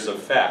matters of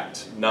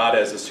fact, not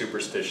as a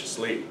superstitious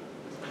leap.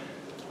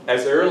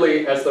 As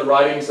early as the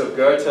writings of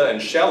Goethe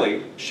and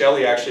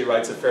Shelley actually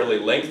writes a fairly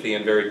lengthy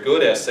and very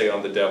good essay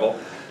on the devil,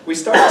 we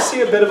start to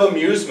see a bit of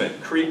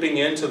amusement creeping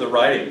into the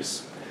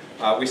writings.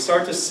 We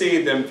start to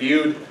see them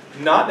viewed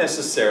not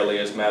necessarily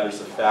as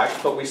matters of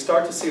fact, but we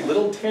start to see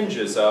little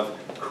tinges of,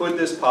 could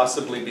this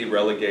possibly be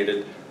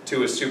relegated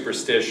to a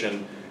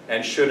superstition,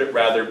 and should it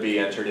rather be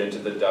entered into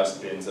the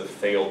dustbins of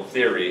failed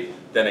theory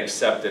than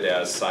accepted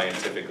as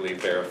scientifically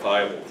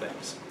verifiable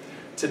things?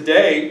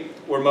 Today,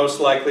 we're most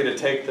likely to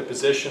take the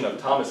position of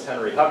Thomas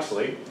Henry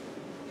Huxley,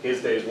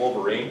 his day's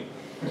Wolverine,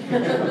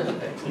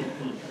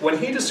 when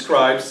he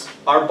describes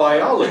our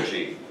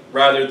biology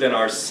rather than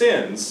our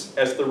sins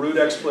as the root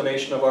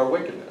explanation of our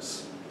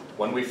wickedness.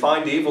 When we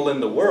find evil in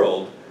the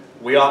world,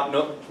 we ought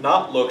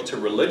not look to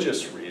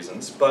religious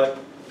reasons, but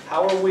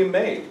how are we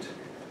made?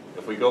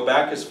 If we go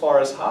back as far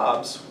as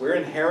Hobbes, we're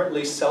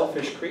inherently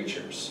selfish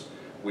creatures.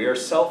 We are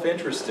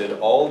self-interested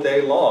all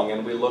day long,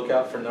 and we look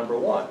out for number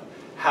one.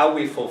 How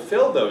we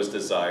fulfill those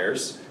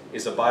desires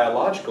is a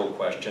biological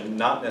question,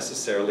 not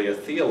necessarily a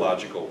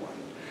theological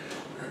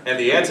one. And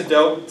the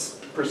antidote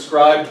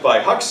prescribed by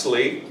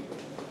Huxley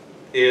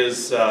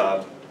is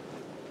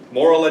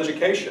moral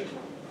education,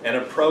 an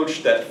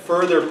approach that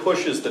further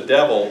pushes the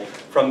devil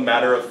from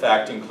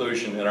matter-of-fact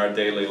inclusion in our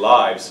daily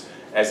lives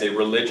as a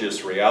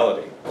religious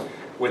reality.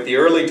 With the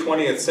early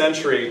 20th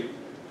century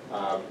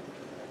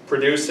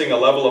producing a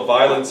level of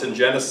violence and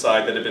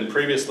genocide that had been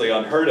previously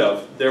unheard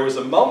of, there was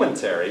a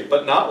momentary,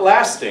 but not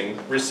lasting,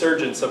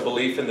 resurgence of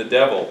belief in the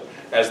devil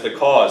as the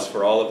cause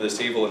for all of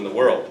this evil in the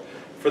world.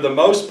 For the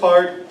most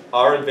part,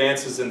 our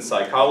advances in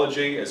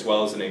psychology, as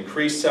well as an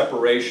increased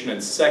separation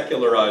and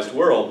secularized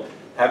world,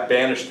 have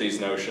banished these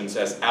notions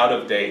as out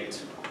of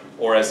date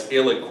or as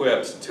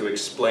ill-equipped to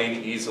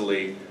explain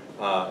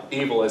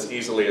evil as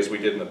easily as we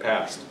did in the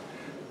past.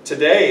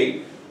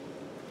 Today,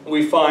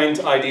 we find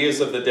ideas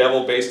of the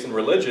devil based in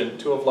religion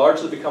to have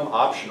largely become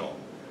optional.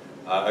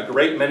 A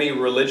great many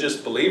religious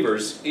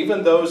believers,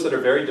 even those that are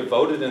very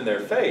devoted in their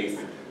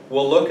faith,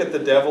 will look at the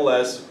devil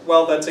as,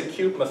 well, that's a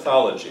cute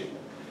mythology.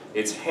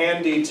 It's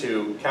handy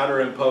to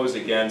counterimpose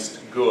against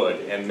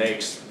good and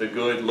makes the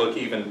good look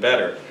even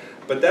better.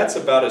 But that's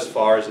about as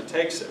far as it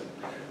takes it.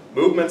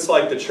 Movements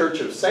like the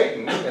Church of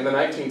Satan in the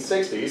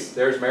 1960s,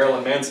 there's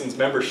Marilyn Manson's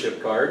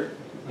membership card.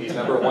 He's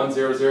number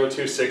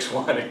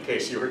 100261 in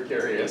case you were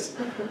curious.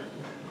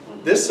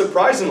 This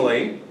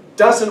surprisingly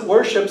doesn't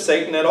worship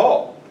Satan at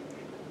all.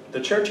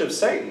 The Church of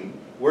Satan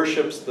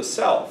worships the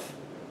self,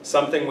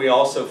 something we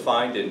also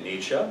find in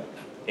Nietzsche,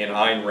 in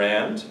Ayn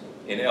Rand,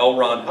 in L.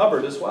 Ron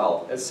Hubbard as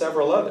well as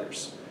several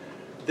others.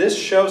 This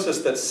shows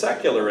us that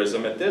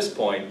secularism at this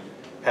point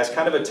has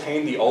kind of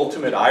attained the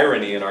ultimate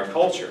irony in our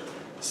culture.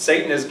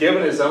 Satan has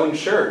given his own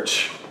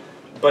church,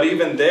 but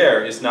even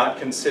there is not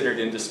considered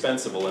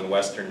indispensable in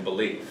Western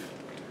belief.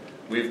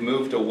 We've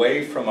moved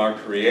away from our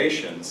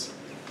creations,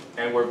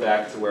 and we're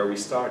back to where we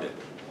started.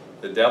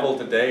 The devil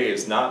today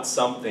is not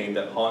something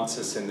that haunts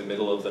us in the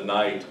middle of the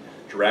night,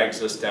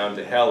 drags us down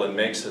to hell, and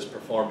makes us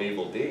perform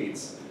evil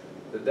deeds.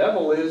 The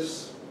devil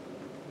is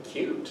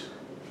cute.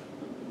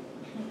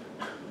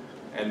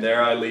 And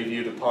there I leave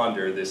you to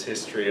ponder this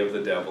history of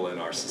the devil in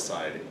our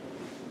society.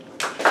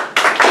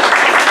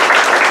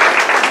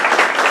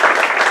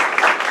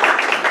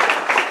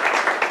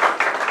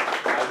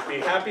 I'd be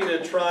happy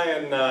to try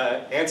and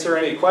answer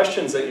any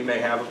questions that you may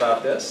have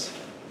about this.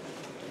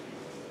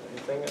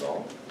 Anything at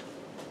all?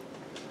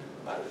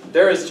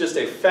 There is just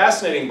a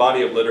fascinating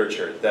body of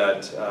literature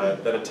that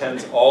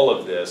attends all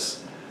of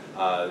this.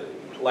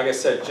 Like I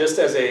said, just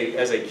as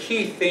a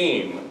key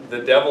theme, the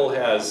devil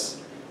has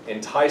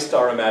enticed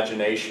our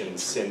imagination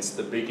since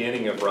the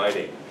beginning of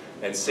writing.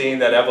 And seeing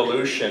that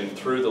evolution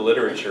through the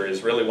literature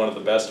is really one of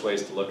the best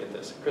ways to look at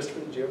this. Christopher,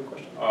 did you have a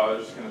question? I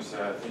was just going to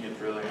say, I think it's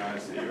really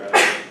nice that you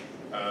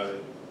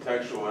added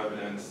textual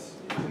evidence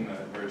in the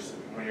verse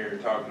when you're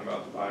talking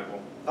about the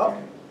Bible. Oh.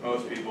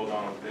 Most people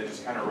don't. They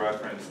just kind of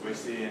reference, we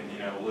see in,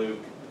 Luke,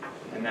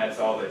 and that's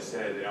all they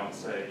say. They don't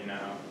say,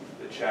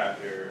 the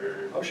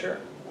chapter or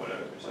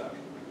whatever. So.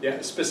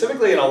 Yeah,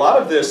 specifically, and a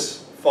lot of this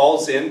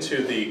falls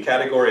into the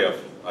category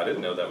of, I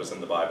didn't know that was in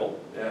the Bible.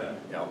 Yeah.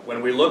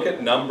 When we look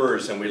at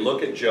Numbers and we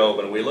look at Job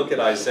and we look at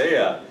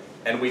Isaiah,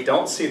 and we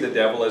don't see the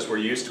devil as we're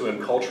used to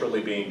him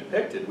culturally being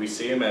depicted. We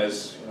see him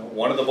as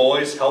one of the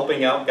boys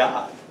helping out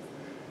God.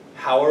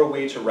 How are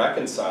we to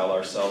reconcile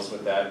ourselves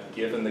with that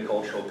given the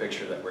cultural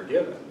picture that we're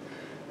given?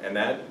 And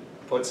that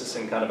puts us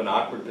in kind of an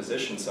awkward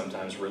position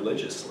sometimes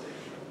religiously.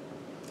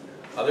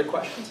 Other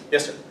questions?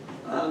 Yes,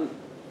 sir.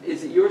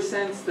 Is it your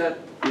sense that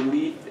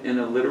belief in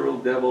a literal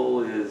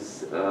devil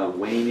is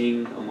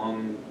waning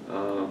among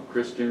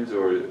Christians,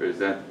 or is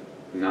that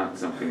not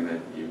something that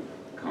you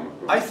come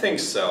across? I think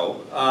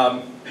so.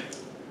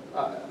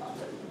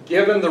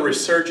 Given the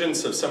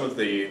resurgence of some of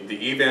the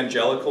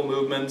evangelical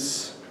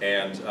movements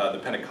and the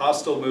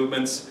Pentecostal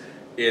movements,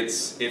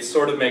 it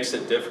sort of makes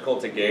it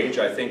difficult to gauge.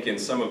 I think in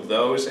some of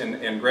those,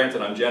 and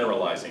granted I'm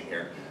generalizing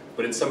here,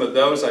 but in some of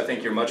those I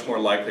think you're much more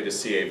likely to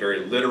see a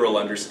very literal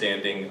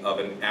understanding of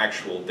an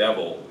actual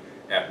devil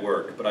at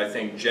work. But I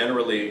think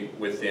generally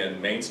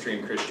within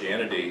mainstream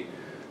Christianity,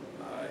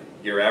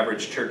 your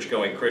average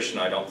church-going Christian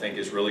I don't think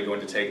is really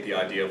going to take the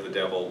idea of the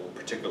devil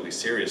particularly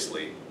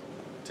seriously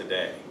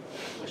today.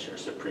 Unless you're a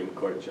Supreme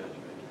Court judge.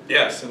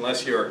 Yes,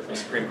 unless you're a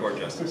Supreme Court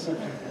justice.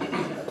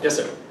 Yes,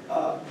 sir.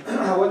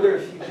 I wonder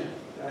if you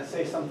could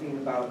say something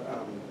about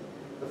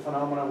the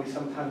phenomenon we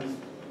sometimes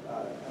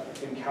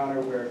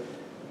encounter where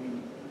we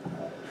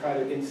try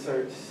to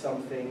insert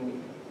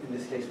something, in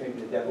this case maybe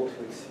the devil,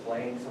 to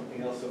explain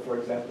something else. So for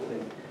example,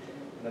 in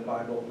the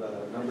Bible,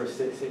 the number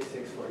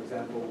 666, for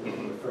example,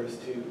 refers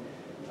to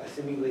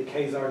seemingly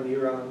Khazar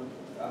Neron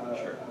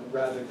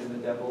rather than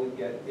the devil,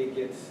 yet it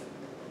gets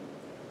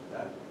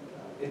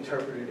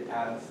interpreted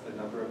as the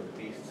number of the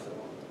beast. So.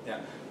 Yeah.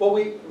 Well,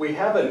 we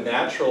have a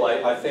natural,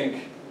 I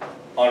think,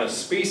 on a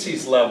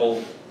species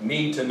level,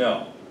 need to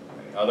know.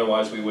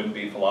 Otherwise, we wouldn't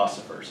be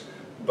philosophers.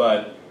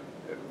 But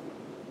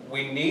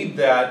we need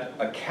that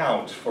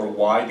account for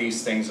why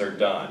these things are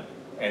done.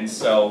 And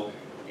so,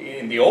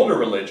 in the older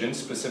religions,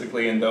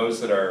 specifically in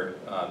those that are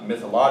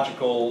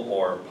mythological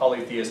or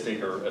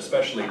polytheistic or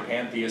especially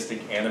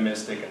pantheistic,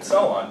 animistic, and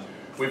so on,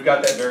 we've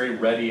got that very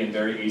ready and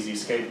very easy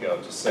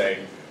scapegoat to say,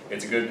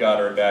 it's a good God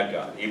or a bad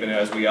God. Even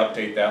as we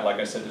update that, like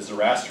I said, to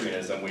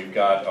Zoroastrianism, we've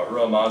got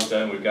Ahura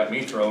Mazda and we've got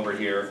Mithra over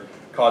here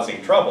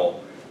causing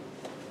trouble.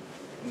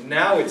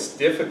 Now it's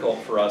difficult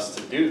for us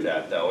to do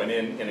that, though. And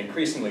in an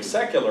increasingly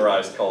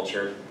secularized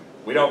culture,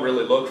 we don't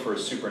really look for a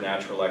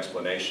supernatural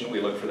explanation.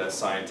 We look for that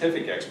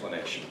scientific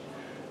explanation.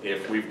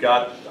 If we've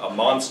got a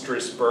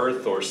monstrous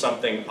birth or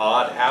something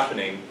odd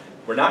happening,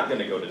 we're not going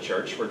to go to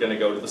church. We're going to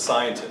go to the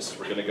scientists.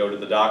 We're going to go to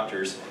the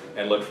doctors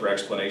and look for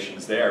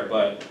explanations there.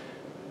 But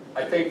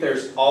I think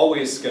there's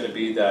always going to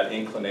be that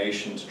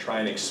inclination to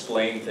try and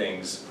explain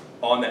things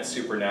on that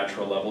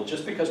supernatural level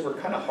just because we're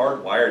kind of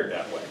hardwired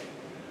that way.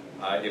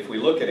 If we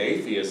look at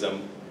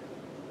atheism,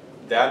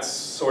 that's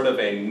sort of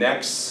a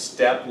next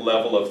step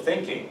level of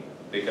thinking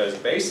because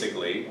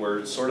basically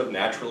we're sort of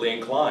naturally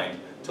inclined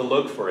to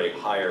look for a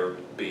higher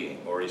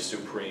being or a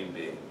supreme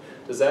being.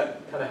 Does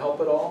that kind of help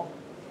at all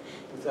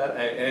with that?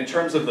 And in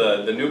terms of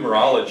the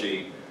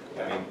numerology,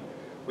 I mean,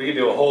 we could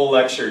do a whole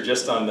lecture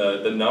just on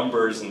the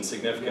numbers and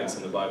significance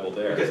in the Bible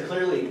there. Because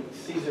clearly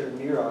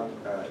Nero,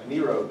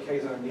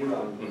 Caesar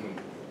Neron,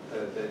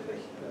 the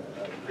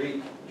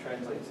Greek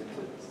translates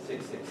into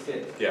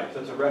 666. Yeah.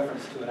 So it's a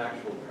reference to an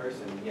actual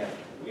person, and yet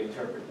we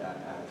interpret that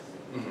as.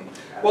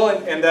 Well,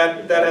 and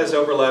that has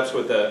overlaps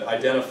with the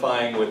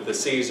identifying with the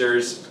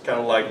Caesars, kind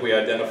of like we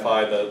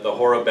identify the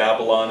whore of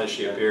Babylon as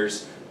she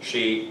appears.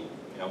 She,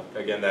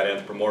 again, that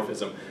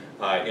anthropomorphism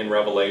in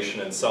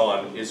Revelation and so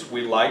on, is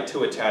we like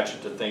to attach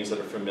it to things that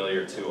are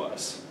familiar to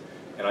us.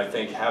 And I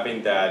think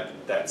having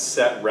that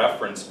set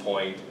reference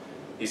point,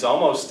 he's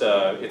almost,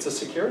 it's a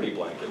security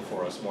blanket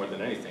for us more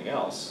than anything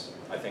else,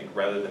 I think,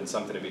 rather than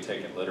something to be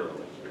taken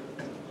literally.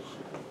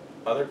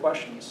 Other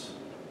questions?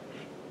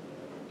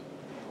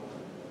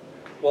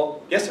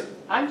 Well, yes, sir.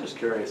 I'm just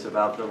curious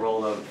about the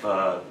role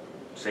of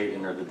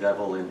Satan or the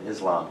devil in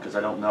Islam, because I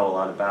don't know a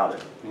lot about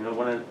it. You know,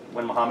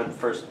 when Muhammad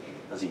first,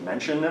 does he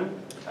mention them?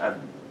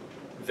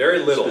 Very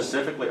little.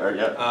 Specifically, or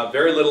yeah?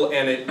 Very little,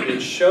 and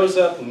it shows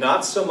up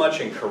not so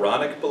much in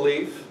Quranic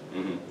belief,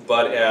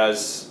 but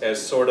as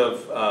sort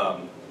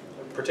of,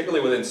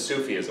 particularly within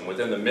Sufism,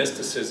 within the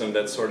mysticism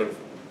that's sort of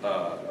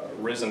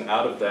risen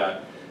out of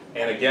that.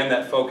 And again,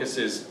 that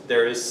focuses,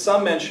 there is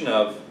some mention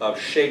of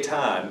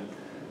shaitan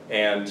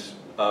and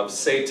of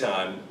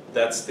Satan.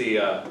 That's the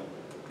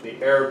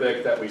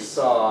Arabic that we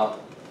saw.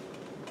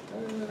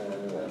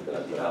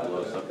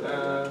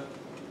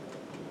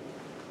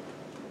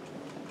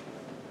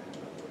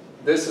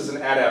 This is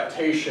an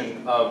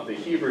adaptation of the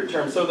Hebrew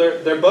term. So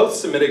they're both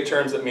Semitic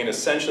terms that mean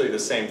essentially the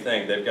same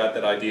thing. They've got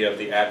that idea of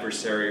the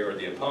adversary or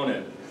the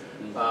opponent.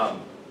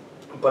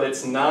 But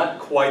it's not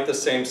quite the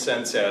same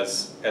sense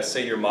as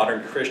say, your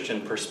modern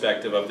Christian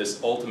perspective of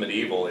this ultimate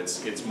evil.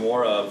 It's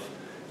more of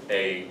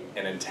an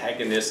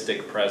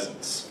antagonistic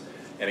presence.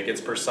 And it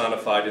gets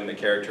personified in the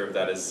character of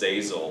that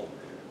Azazel,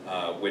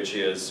 which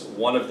is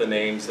one of the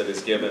names that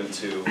is given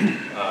to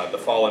the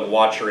fallen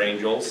watcher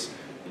angels.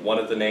 One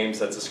of the names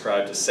that's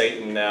ascribed to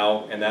Satan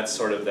now, and that's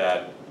sort of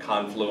that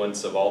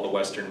confluence of all the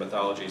Western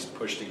mythologies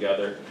pushed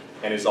together,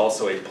 and is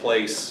also a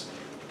place,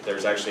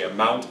 there's actually a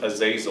Mount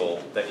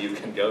Azazel that you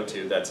can go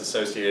to that's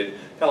associated,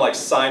 kind of like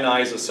Sinai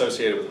is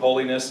associated with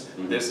holiness,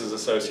 this is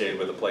associated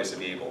with a place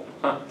of evil.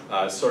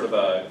 Sort of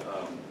a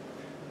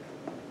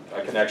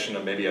connection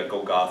of maybe a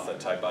Golgotha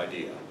type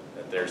idea,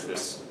 that there's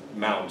this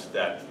mount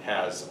that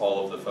has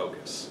all of the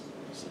focus.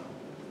 So,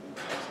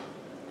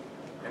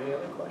 any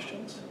other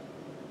questions?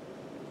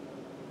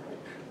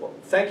 Well,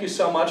 thank you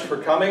so much for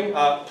coming.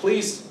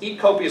 Please eat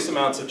copious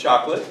amounts of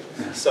chocolate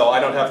so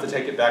I don't have to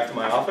take it back to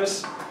my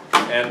office.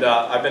 And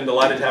I've been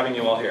delighted having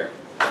you all here.